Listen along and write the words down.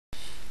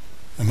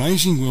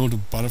Amazing World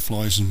of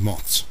Butterflies and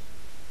Moths,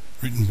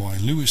 written by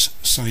Louis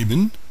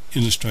Sabin,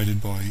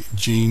 illustrated by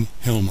Jean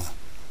Helmer.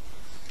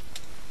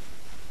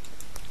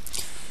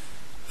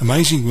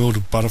 Amazing World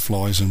of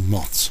Butterflies and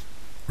Moths,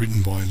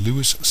 written by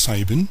Louis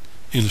Sabin,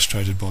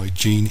 illustrated by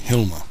Jean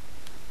Helmer.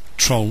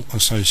 Troll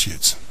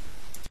Associates.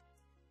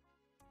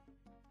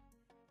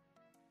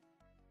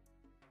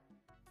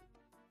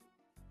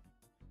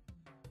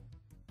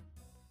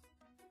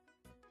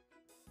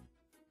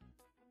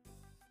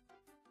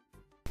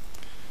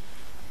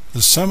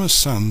 The summer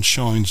sun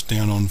shines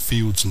down on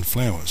fields and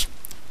flowers.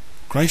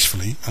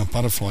 Gracefully, a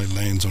butterfly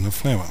lands on a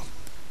flower.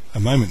 A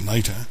moment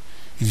later,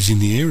 it is in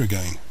the air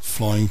again,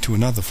 flying to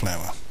another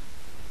flower.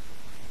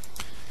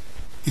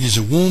 It is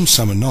a warm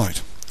summer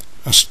night.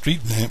 A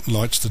street lamp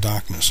lights the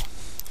darkness.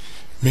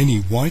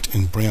 Many white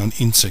and brown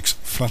insects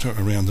flutter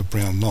around the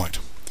brown light.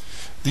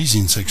 These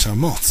insects are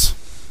moths.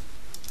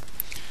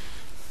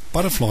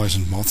 Butterflies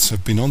and moths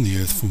have been on the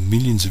earth for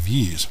millions of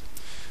years.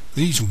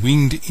 These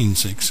winged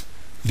insects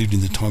lived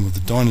in the time of the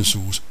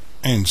dinosaurs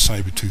and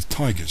saber-toothed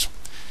tigers.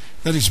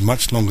 That is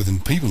much longer than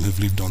people have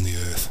lived on the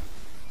earth.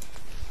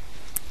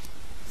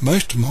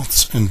 Most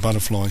moths and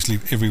butterflies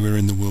live everywhere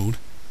in the world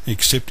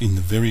except in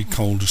the very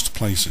coldest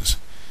places.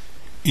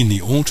 In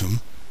the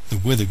autumn, the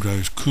weather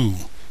grows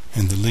cool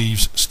and the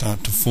leaves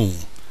start to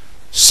fall.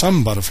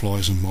 Some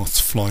butterflies and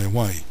moths fly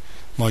away.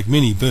 Like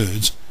many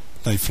birds,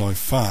 they fly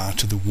far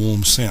to the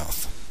warm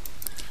south.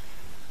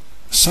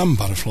 Some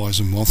butterflies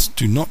and moths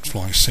do not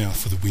fly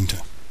south for the winter.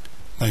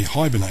 They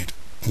hibernate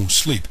or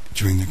sleep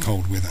during the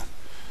cold weather.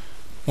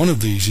 One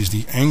of these is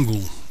the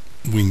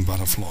angle-wing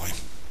butterfly.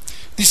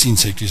 This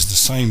insect is the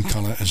same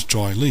colour as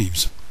dry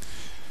leaves.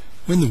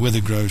 When the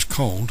weather grows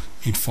cold,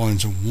 it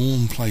finds a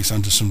warm place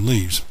under some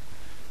leaves.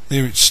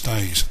 There it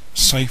stays,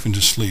 safe and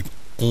asleep,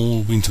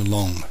 all winter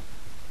long.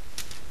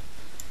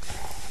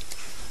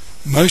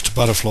 Most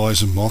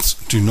butterflies and moths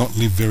do not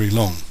live very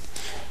long.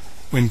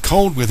 When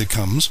cold weather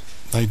comes,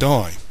 they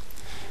die.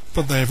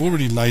 But they have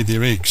already laid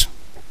their eggs.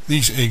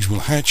 These eggs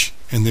will hatch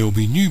and there will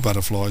be new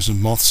butterflies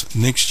and moths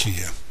next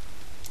year.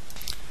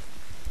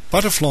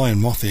 Butterfly and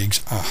moth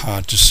eggs are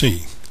hard to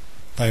see.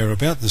 They are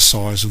about the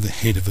size of the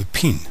head of a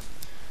pin.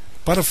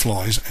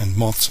 Butterflies and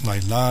moths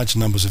lay large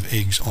numbers of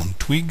eggs on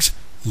twigs,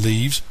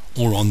 leaves,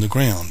 or on the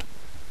ground.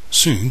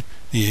 Soon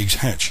the eggs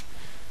hatch,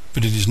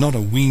 but it is not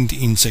a winged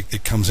insect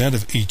that comes out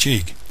of each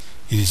egg.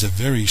 It is a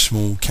very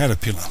small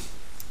caterpillar.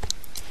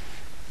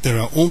 There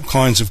are all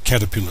kinds of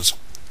caterpillars.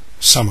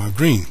 Some are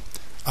green.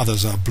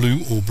 Others are blue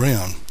or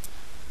brown.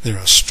 There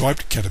are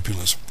striped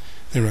caterpillars.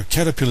 There are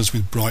caterpillars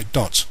with bright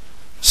dots.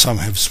 Some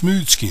have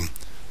smooth skin.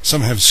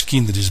 Some have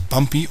skin that is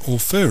bumpy or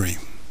furry.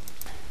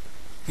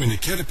 When a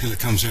caterpillar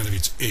comes out of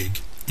its egg,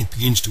 it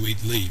begins to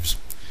eat leaves.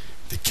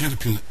 The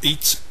caterpillar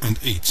eats and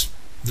eats.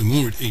 The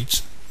more it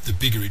eats, the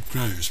bigger it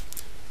grows.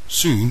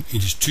 Soon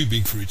it is too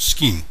big for its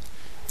skin.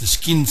 The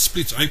skin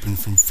splits open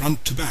from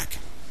front to back.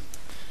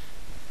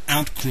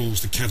 Out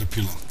crawls the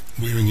caterpillar,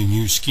 wearing a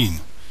new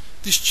skin.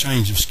 This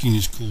change of skin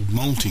is called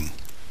molting.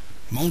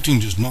 Molting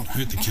does not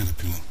hurt the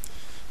caterpillar.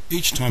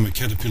 Each time a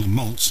caterpillar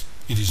molts,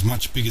 it is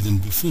much bigger than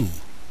before.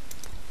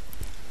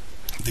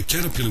 The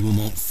caterpillar will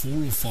molt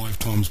 4 or 5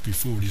 times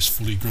before it is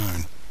fully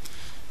grown.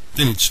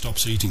 Then it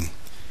stops eating.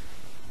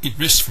 It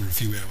rests for a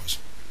few hours.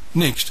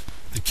 Next,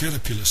 the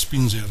caterpillar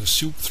spins out a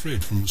silk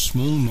thread from a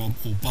small knob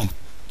or bump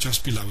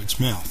just below its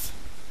mouth.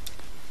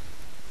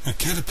 A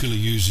caterpillar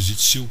uses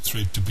its silk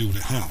thread to build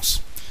a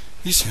house.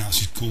 This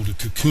house is called a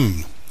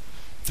cocoon.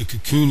 The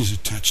cocoon is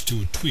attached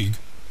to a twig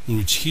or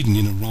it's hidden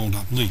in a rolled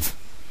up leaf.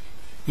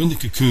 When the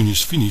cocoon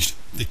is finished,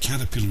 the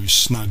caterpillar is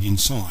snug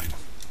inside.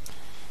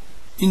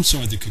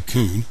 Inside the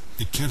cocoon,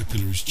 the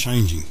caterpillar is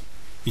changing.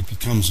 It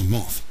becomes a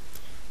moth.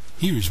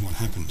 Here is what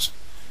happens.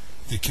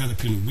 The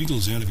caterpillar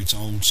wiggles out of its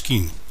old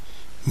skin.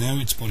 Now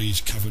its body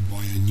is covered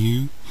by a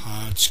new,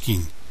 hard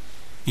skin.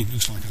 It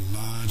looks like a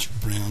large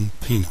brown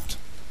peanut.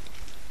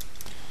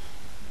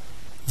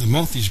 The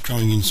moth is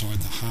growing inside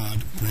the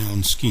hard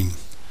brown skin.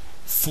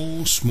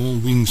 4 small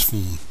wings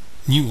form.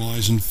 New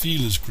eyes and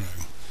feelers grow.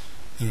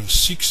 There are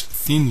 6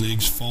 thin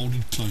legs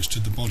folded close to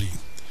the body.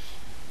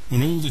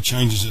 When all the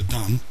changes are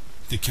done,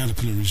 the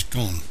caterpillar is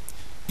gone.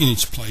 In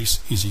its place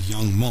is a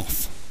young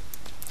moth.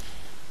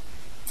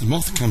 The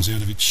moth comes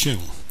out of its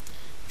shell.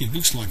 It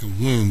looks like a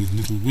worm with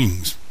little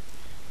wings.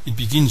 It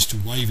begins to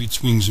wave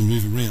its wings and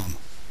move around.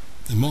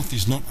 The moth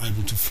is not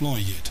able to fly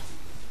yet.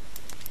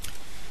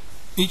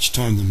 Each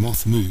time the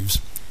moth moves,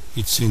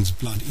 it sends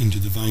blood into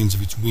the veins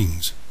of its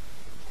wings.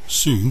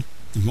 Soon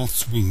the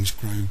moth's wings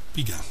grow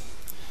bigger.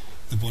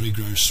 The body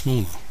grows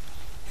smaller.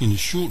 In a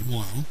short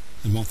while,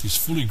 the moth is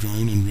fully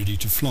grown and ready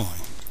to fly.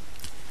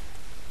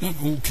 Not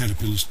all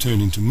caterpillars turn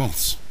into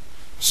moths.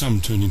 Some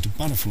turn into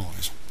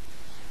butterflies.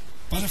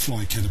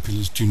 Butterfly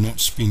caterpillars do not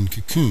spin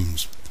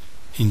cocoons.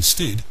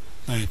 Instead,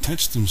 they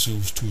attach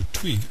themselves to a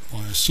twig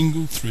by a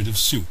single thread of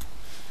silk.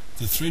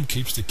 The thread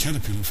keeps the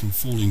caterpillar from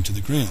falling to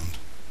the ground.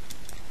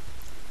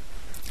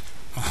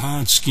 A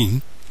hard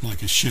skin,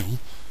 like a shell,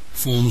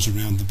 forms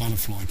around the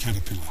butterfly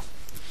caterpillar.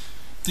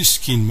 This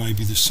skin may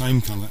be the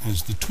same colour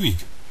as the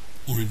twig,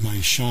 or it may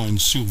shine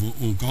silver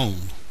or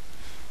gold.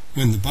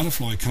 When the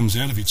butterfly comes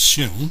out of its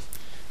shell,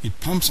 it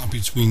pumps up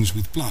its wings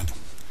with blood.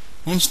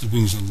 Once the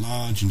wings are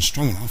large and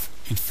strong enough,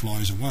 it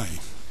flies away.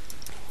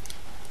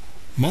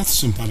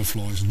 Moths and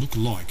butterflies look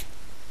alike,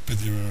 but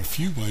there are a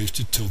few ways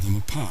to tell them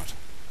apart.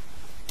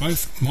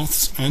 Both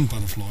moths and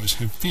butterflies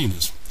have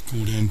feelers,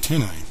 called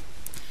antennae,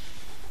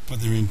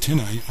 but their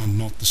antennae are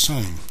not the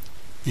same.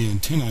 The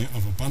antennae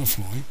of a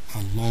butterfly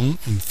are long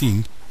and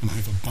thin and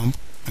have a bump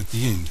at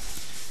the end.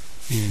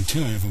 The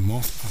antennae of a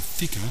moth are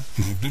thicker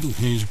and have little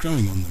hairs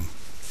growing on them.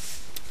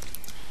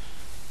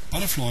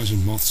 Butterflies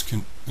and moths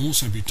can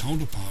also be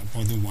told apart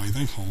by the way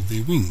they hold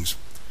their wings.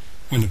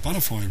 When a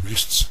butterfly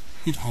rests,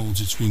 it holds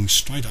its wings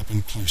straight up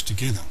and close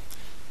together.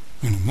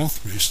 When a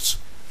moth rests,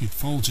 it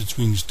folds its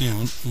wings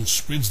down or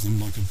spreads them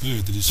like a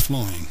bird that is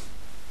flying.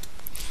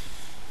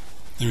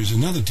 There is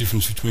another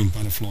difference between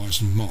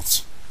butterflies and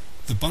moths.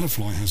 The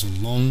butterfly has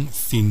a long,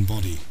 thin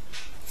body.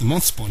 The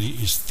moth's body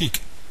is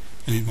thick,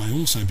 and it may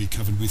also be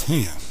covered with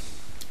hair.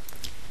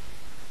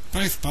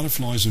 Both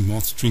butterflies and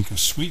moths drink a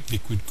sweet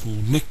liquid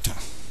called nectar.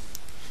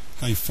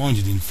 They find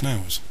it in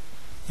flowers.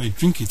 They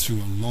drink it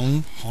through a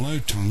long, hollow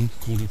tongue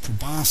called a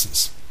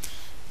proboscis.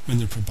 When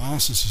the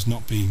proboscis is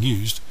not being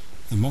used,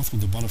 the moth or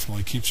the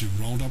butterfly keeps it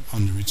rolled up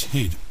under its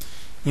head.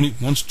 When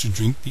it wants to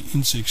drink, the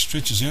insect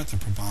stretches out the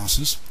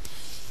proboscis,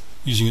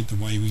 using it the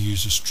way we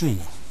use a straw.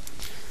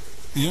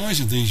 The eyes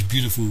of these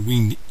beautiful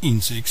winged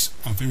insects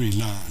are very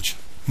large.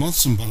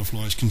 Moths and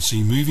butterflies can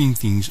see moving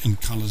things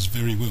and colours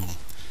very well,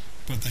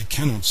 but they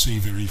cannot see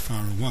very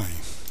far away.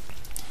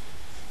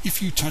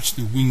 If you touch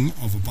the wing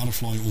of a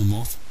butterfly or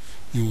moth,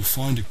 you will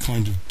find a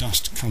kind of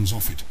dust comes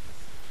off it.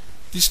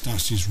 This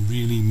dust is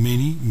really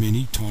many,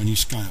 many tiny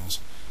scales.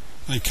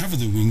 They cover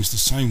the wings the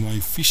same way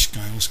fish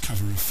scales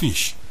cover a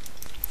fish.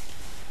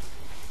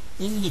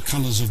 All the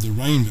colours of the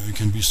rainbow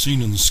can be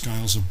seen on the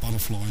scales of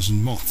butterflies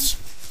and moths.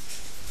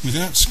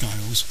 Without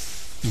scales,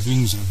 the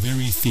wings are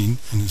very thin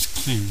and as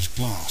clear as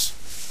glass.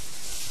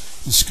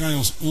 The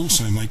scales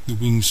also make the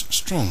wings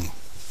strong.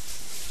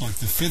 Like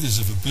the feathers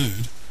of a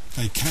bird,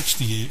 they catch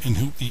the air and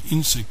help the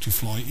insect to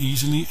fly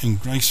easily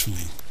and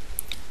gracefully.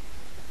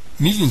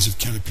 Millions of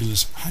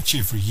caterpillars hatch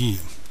every year.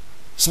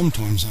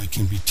 Sometimes they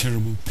can be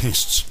terrible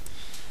pests.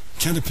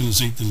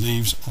 Caterpillars eat the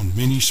leaves on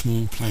many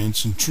small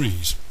plants and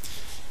trees.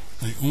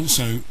 They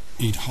also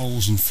eat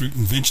holes in fruit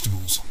and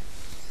vegetables.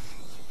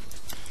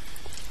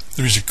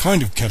 There is a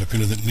kind of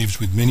caterpillar that lives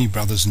with many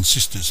brothers and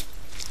sisters.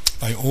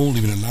 They all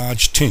live in a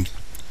large tent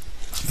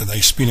that they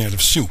spin out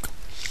of silk.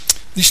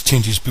 This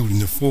tent is built in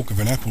the fork of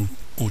an apple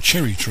or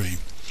cherry tree.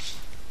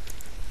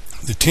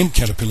 The tent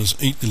caterpillars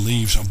eat the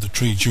leaves of the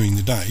tree during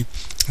the day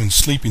and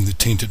sleep in the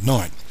tent at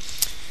night.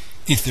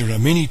 If there are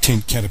many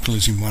tent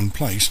caterpillars in one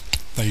place,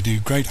 they do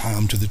great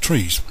harm to the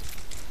trees.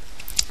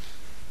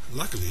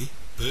 Luckily,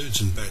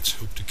 birds and bats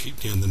help to keep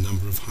down the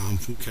number of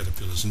harmful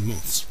caterpillars and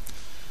moths.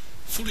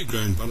 Fully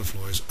grown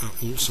butterflies are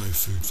also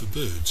food for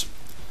birds,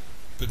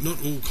 but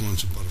not all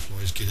kinds of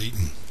butterflies get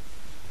eaten.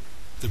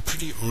 The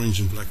pretty orange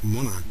and black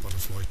monarch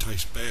butterfly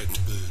tastes bad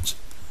to birds.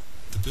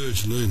 The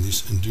birds learn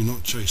this and do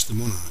not chase the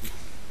monarch.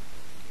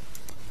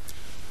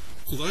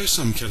 Although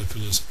some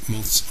caterpillars,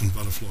 moths and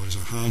butterflies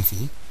are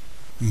harmful,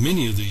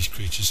 many of these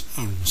creatures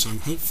are also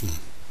helpful.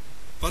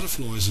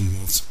 Butterflies and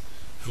moths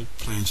help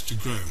plants to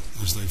grow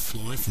as they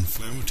fly from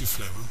flower to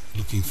flower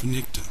looking for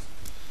nectar.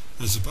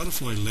 As the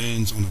butterfly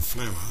lands on a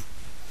flower,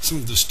 some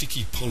of the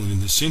sticky pollen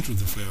in the centre of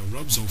the flower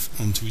rubs off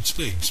onto its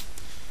legs.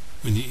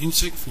 When the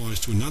insect flies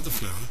to another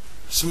flower,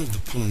 some of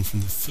the pollen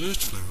from the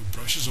first flower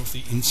brushes off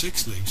the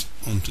insect's legs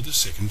onto the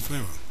second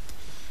flower.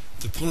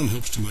 The pollen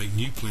helps to make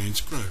new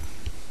plants grow.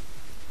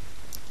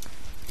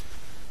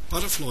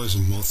 Butterflies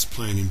and moths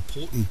play an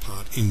important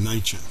part in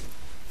nature.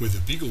 Whether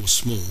big or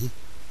small,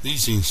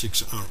 these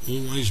insects are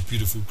always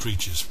beautiful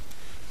creatures,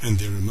 and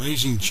their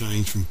amazing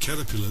change from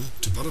caterpillar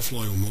to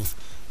butterfly or moth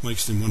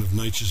makes them one of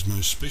nature's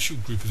most special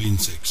group of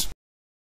insects.